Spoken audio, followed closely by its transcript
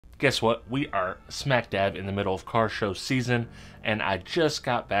Guess what? We are smack dab in the middle of car show season, and I just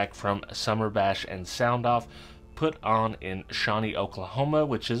got back from Summer Bash and Sound Off, put on in Shawnee, Oklahoma,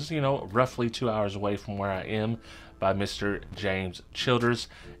 which is, roughly 2 hours away from where I am, by Mr. James Childers,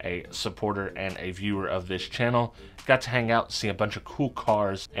 a supporter and a viewer of this channel. Got to hang out, see a bunch of cool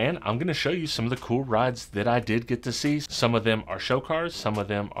cars, and I'm going to show you some of the cool rides that I did get to see. Some of them are show cars, some of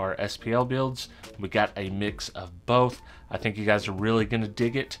them are SPL builds. We got a mix of both. I think you guys are really going to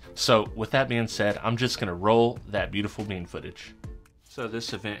dig it. So with that being said, I'm just going to roll that beautiful bean footage. So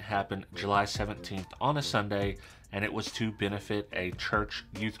this event happened July 17th on a Sunday, and it was to benefit a church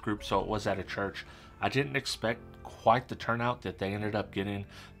youth group, so it was at a church. I didn't expect quite the turnout that they ended up getting,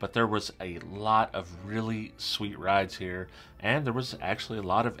 but there was a lot of really sweet rides here, and there was actually a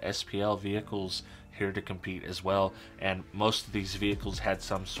lot of SPL vehicles here to compete as well, and most of these vehicles had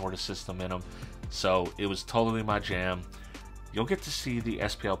some sort of system in them, so it was totally my jam. You'll get to see the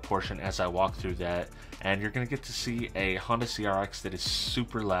SPL portion as I walk through that, and you're going to get to see a Honda CRX that is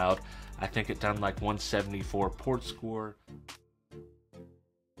super loud. I think it done like 174 port score.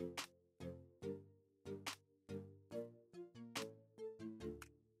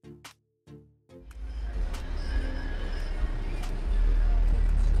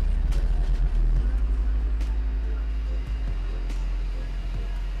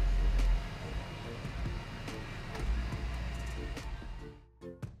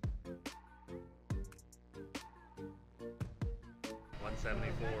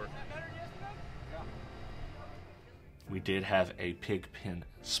 We did have a Pigpen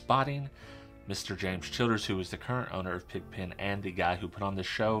spotting. Mr. James Childers, who is the current owner of Pigpen and the guy who put on the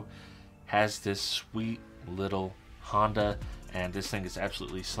show, has this sweet little Honda, and this thing is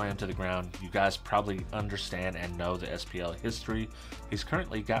absolutely slammed to the ground. You guys probably understand and know the SPL history. He's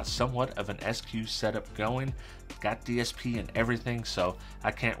currently got somewhat of an SQ setup going, got DSP and everything, so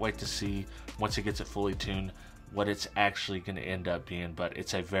I can't wait to see, once he gets it fully tuned, what it's actually going to end up being, but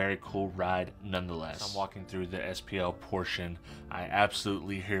it's a very cool ride nonetheless. I'm walking through the SPL portion. I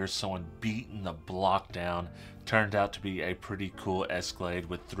absolutely hear someone beating the block down. Turned out to be a pretty cool Escalade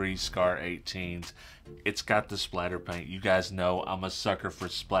with 3 Scar 18s. It's got the splatter paint. You guys know I'm a sucker for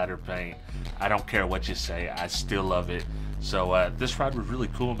splatter paint. I don't care what you say, I still love it. So this ride was really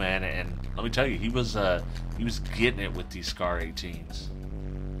cool, man, and let me tell you, he was getting it with these Scar 18s.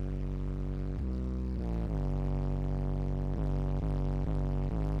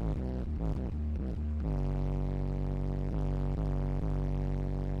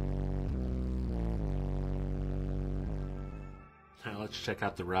 Now let's check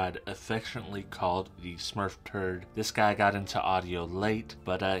out the ride affectionately called the Smurf Turd. This guy got into audio late,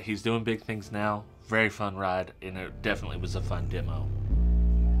 but he's doing big things now. Very fun ride, and it definitely was a fun demo.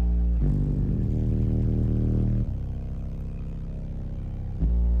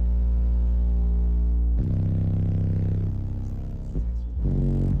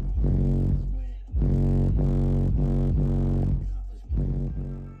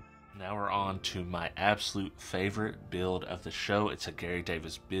 To my absolute favorite build of the show. It's a Gary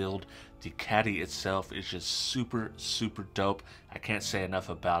Davis build. The caddy itself is just super dope. I can't say enough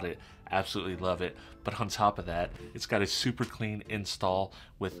about it. Absolutely love it. But on top of that, it's got a super clean install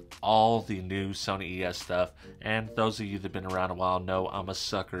with all the new Sony ES stuff, and those of you that have been around a while know I'm a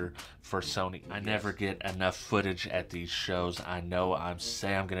sucker for Sony. I never get enough footage at these shows. I know I'm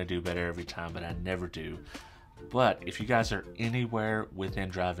gonna do better every time, but I never do. But if you guys are anywhere within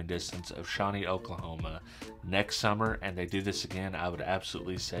driving distance of Shawnee, Oklahoma next summer, and they do this again, I would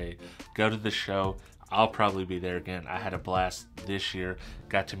absolutely say go to the show. I'll probably be there again. I had a blast this year,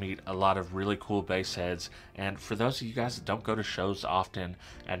 got to meet a lot of really cool bass heads, and for those of you guys that don't go to shows often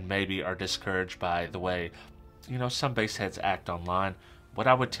and maybe are discouraged by the way, some bass heads act online, what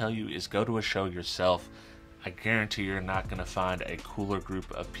I would tell you is go to a show yourself. I guarantee you're not going to find a cooler group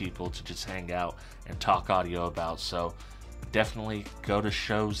of people to just hang out and talk audio about. So definitely go to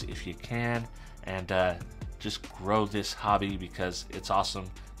shows if you can, and just grow this hobby because it's awesome,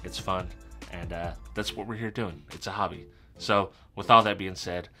 it's fun, and that's what we're here doing. It's a hobby. So with all that being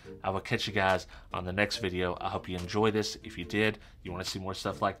said, I will catch you guys on the next video. I hope you enjoy this. If you did, you want to see more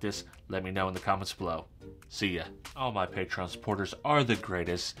stuff like this, let me know in the comments below. See ya. All my Patreon supporters are the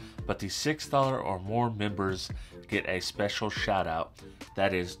greatest, but the $6 or more members get a special shout out.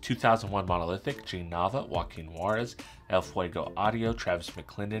 That is 2001 Monolithic, Gene Nava, Joaquin Juarez, El Fuego Audio, Travis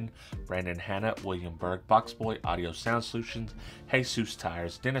McClendon, Brandon Hanna, William Berg, Boxboy, Audio Sound Solutions, Jesus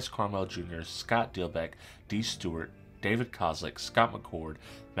Tires, Dennis Carmel Jr., Scott Dilbeck, D. Stewart, David Kozlik, Scott McCord,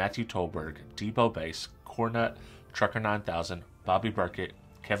 Matthew Tolberg, Debo Bass, Cornut, Trucker 9000, Bobby Burkett,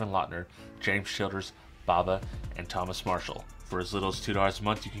 Kevin Lautner, James Childers, Baba, and Thomas Marshall. For as little as $2 a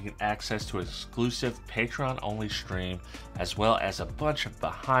month, you can get access to an exclusive Patreon-only stream, as well as a bunch of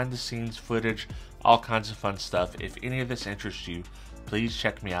behind-the-scenes footage, all kinds of fun stuff. If any of this interests you, please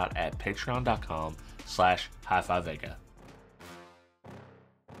check me out at patreon.com/HifiVega.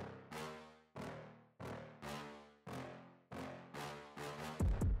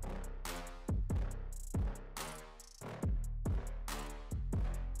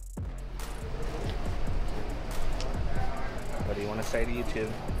 What do you want to say to YouTube?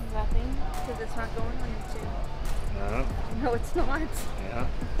 Nothing, because it's not going on YouTube. No? No, it's not. Yeah?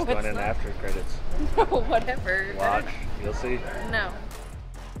 It's going in after credits. No, whatever. Watch. You'll see. No.